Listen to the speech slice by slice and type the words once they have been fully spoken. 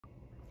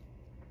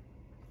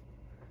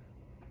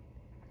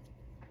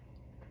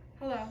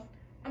Hello,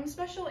 I'm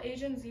Special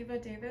Agent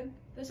Ziva David.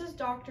 This is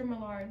Dr.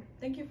 Millard.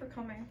 Thank you for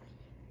coming.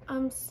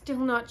 I'm still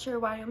not sure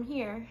why I'm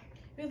here.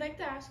 We'd like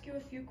to ask you a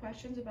few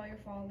questions about your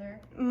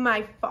father.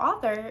 My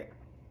father?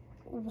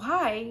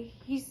 Why?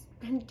 He's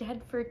been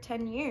dead for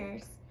 10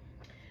 years.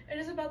 It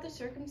is about the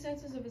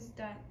circumstances of his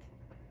death.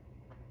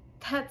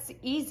 That's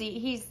easy.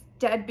 He's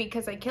dead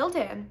because I killed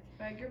him.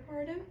 Beg your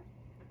pardon?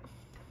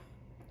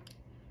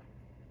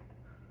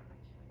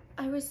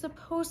 I was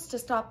supposed to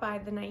stop by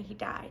the night he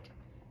died,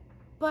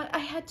 but I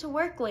had to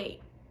work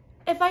late.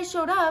 If I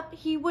showed up,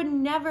 he would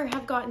never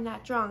have gotten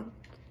that drunk.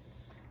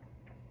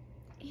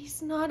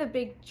 He's not a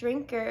big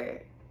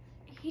drinker.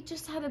 He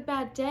just had a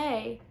bad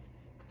day.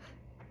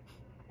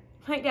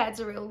 My dad's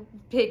a real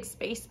big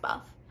space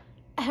buff.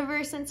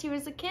 Ever since he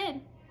was a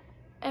kid.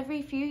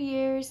 Every few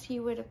years,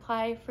 he would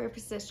apply for a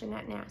position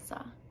at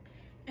NASA.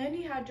 And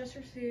he had just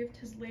received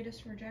his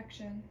latest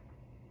rejection.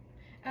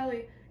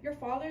 Ellie, your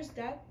father's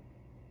death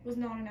was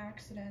not an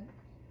accident.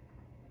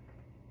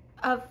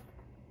 Of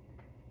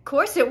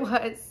course it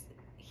was.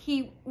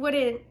 He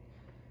wouldn't.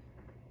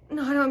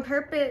 Not on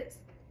purpose.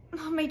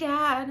 Not my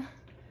dad.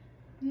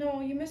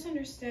 No, you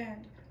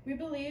misunderstand. We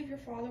believe your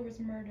father was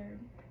murdered.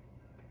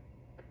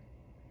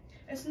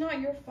 It's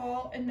not your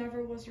fault and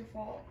never was your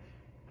fault.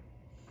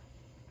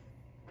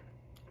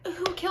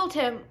 Who killed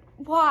him?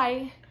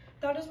 Why?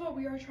 That is what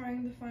we are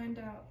trying to find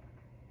out.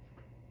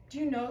 Do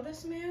you know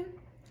this man?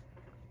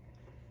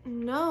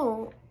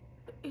 No.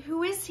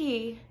 Who is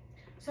he?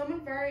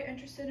 Someone very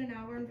interested in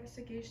our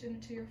investigation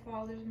into your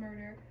father's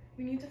murder.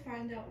 We need to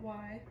find out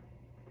why.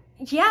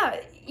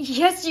 Yeah,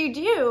 yes you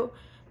do.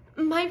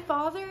 My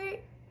father,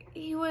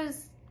 he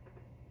was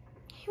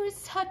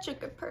such a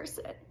good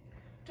person.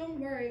 Don't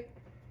worry.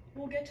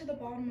 We'll get to the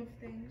bottom of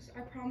things.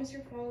 I promise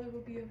your father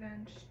will be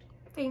avenged.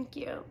 Thank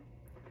you.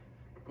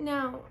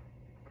 Now,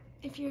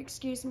 if you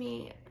excuse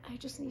me, I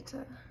just need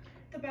to...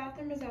 The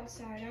bathroom is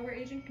outside. Our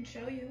agent can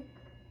show you.